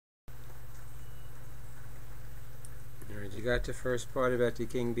You got the first part about the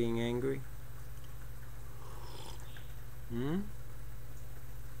king being angry?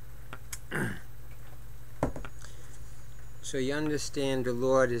 So you understand the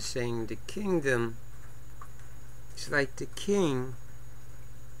Lord is saying the kingdom is like the king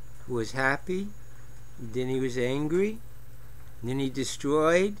who was happy, then he was angry, then he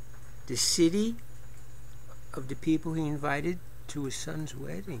destroyed the city of the people he invited to his son's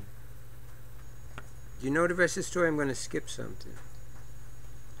wedding. You know the rest of the story? I'm going to skip something.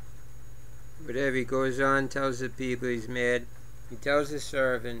 Whatever, he goes on, tells the people he's mad. He tells the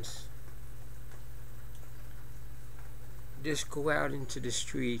servants, just go out into the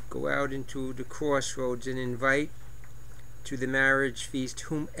street, go out into the crossroads and invite to the marriage feast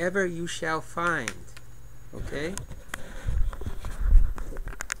whomever you shall find. Okay?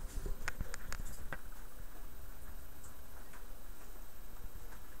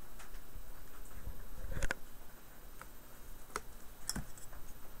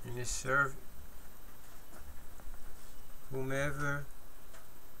 And just serve whomever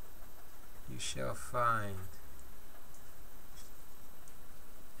you shall find.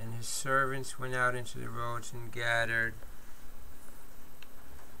 And his servants went out into the roads and gathered.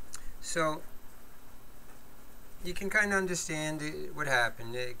 So you can kind of understand what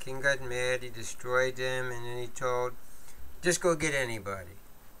happened. The king got mad, he destroyed them, and then he told, just go get anybody,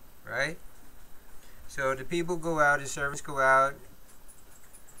 right? So the people go out, the servants go out,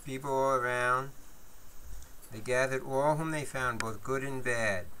 people all around. They gathered all whom they found, both good and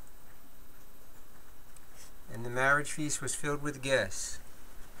bad. And the marriage feast was filled with guests.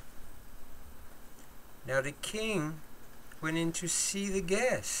 Now the king went in to see the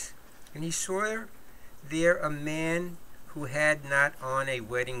guests, and he saw there a man who had not on a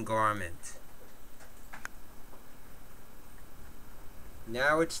wedding garment.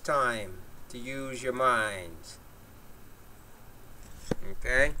 Now it's time to use your minds.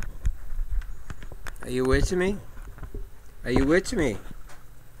 Okay? Are you with me? Are you with me?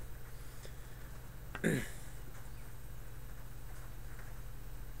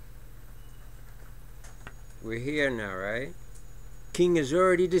 We're here now, right? King has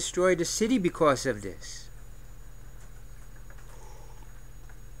already destroyed the city because of this.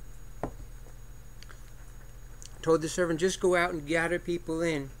 Told the servant, just go out and gather people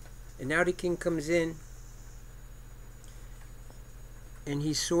in. And now the king comes in, and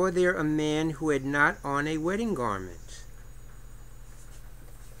he saw there a man who had not on a wedding garment.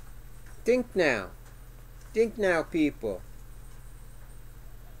 Think now. Think now, people.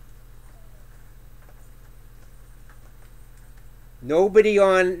 Nobody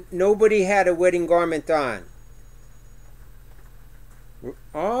had a wedding garment on.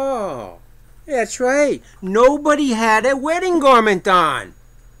 Oh, that's right. Nobody had a wedding garment on.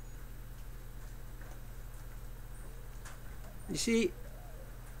 You see,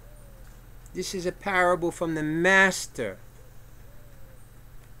 this is a parable from the Master.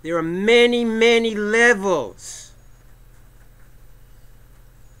 There are many, many levels.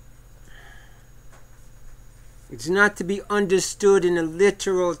 It's not to be understood in a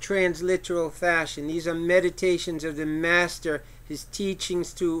literal, transliteral fashion. These are meditations of the Master, his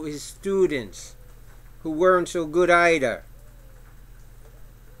teachings to his students who weren't so good either.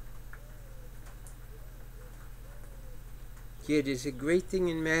 Yeah, there's a great thing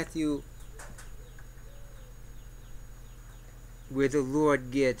in Matthew where the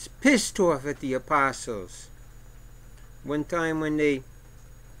Lord gets pissed off at the apostles. One time when they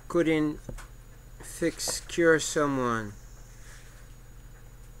couldn't cure someone,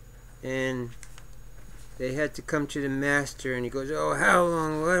 and they had to come to the Master, and he goes, oh, how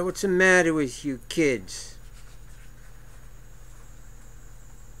long, what's the matter with you kids?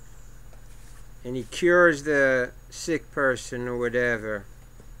 And he cures the sick person or whatever,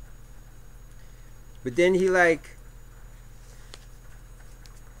 but then he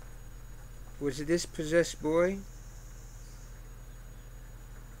was it this possessed boy?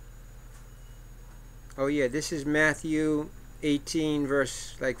 Oh yeah, this is Matthew 18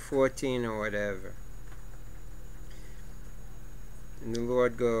 verse 14 or whatever. And the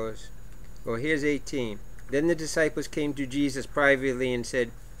Lord goes, well, here's 18. Then the disciples came to Jesus privately and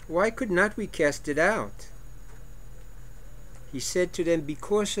said, why could not we cast it out? He said to them,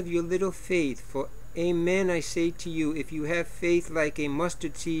 because of your little faith. For amen, I say to you, if you have faith like a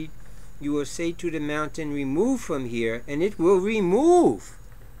mustard seed, you will say to the mountain, remove from here, and it will remove.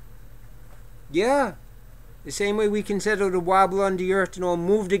 Yeah. The same way we can settle the wobble on the earth and all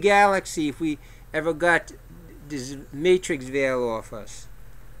move the galaxy if we ever got this matrix veil off us.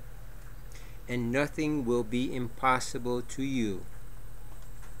 And nothing will be impossible to you.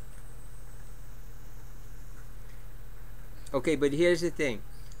 Okay, but here's the thing.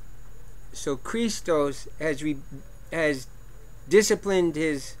 So Christos has disciplined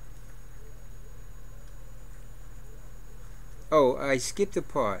his... Oh, I skipped a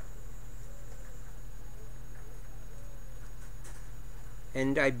part.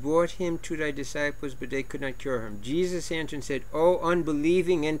 And I brought him to thy disciples, but they could not cure him. Jesus answered and said, O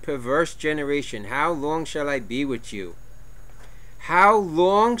unbelieving and perverse generation, how long shall I be with you? How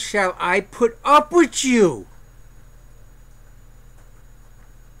long shall I put up with you?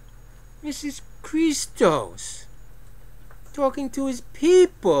 This is Christos talking to his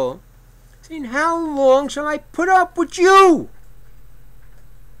people, saying, how long shall I put up with you?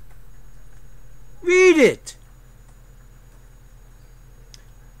 Read it.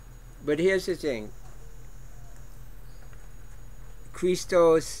 But here's the thing.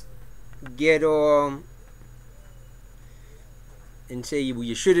 Christos get all and say, well,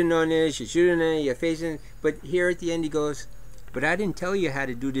 you should have known this, you should have known it, you're facing... But here at the end he goes, but I didn't tell you how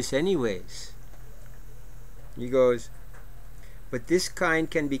to do this anyways. He goes, but this kind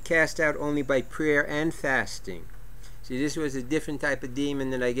can be cast out only by prayer and fasting. See, this was a different type of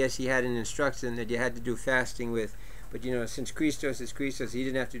demon that I guess he had an instruction that you had to do fasting with. But you know, since Christos is Christos, he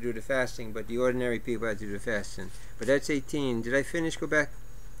didn't have to do the fasting, but the ordinary people had to do the fasting. But that's 18. Did I finish? Go back.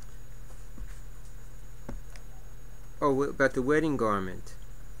 Oh, about the wedding garment.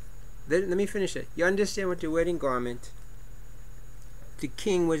 Let me finish it. You understand what the wedding garment... The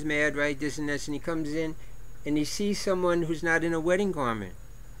king was mad, right? This and this, and he comes in and he sees someone who's not in a wedding garment.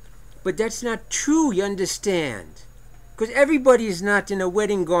 But that's not true, you understand? Because everybody is not in a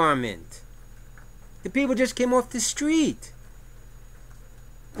wedding garment. The people just came off the street.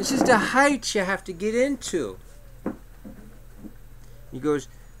 This is the heights you have to get into. He goes,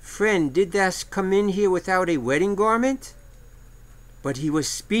 friend, did thou come in here without a wedding garment? But he was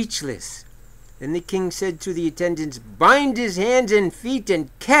speechless. Then the king said to the attendants, bind his hands and feet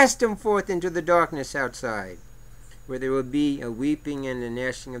and cast him forth into the darkness outside, where there will be a weeping and a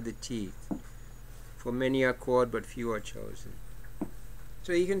gnashing of the teeth. For many are called, but few are chosen.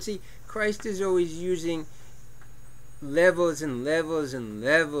 So you can see, Christ is always using levels and levels and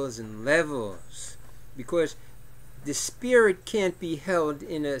levels and levels, because the Spirit can't be held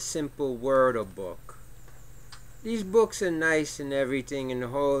in a simple word or book. These books are nice and everything and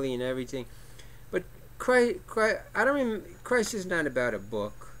holy and everything, but Christ is not about a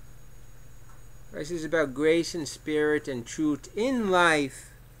book. Christ is about grace and spirit and truth in life.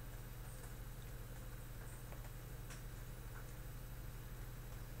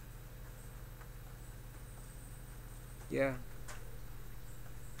 Yeah.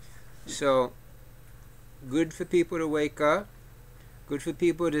 So, good for people to wake up. Good for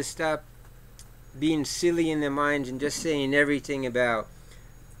people to stop being silly in their minds and just saying everything about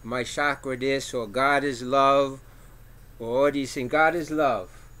my chakra this, or God is love, or all these things. God is love.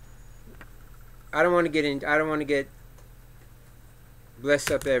 I don't want to get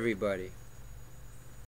bless up everybody.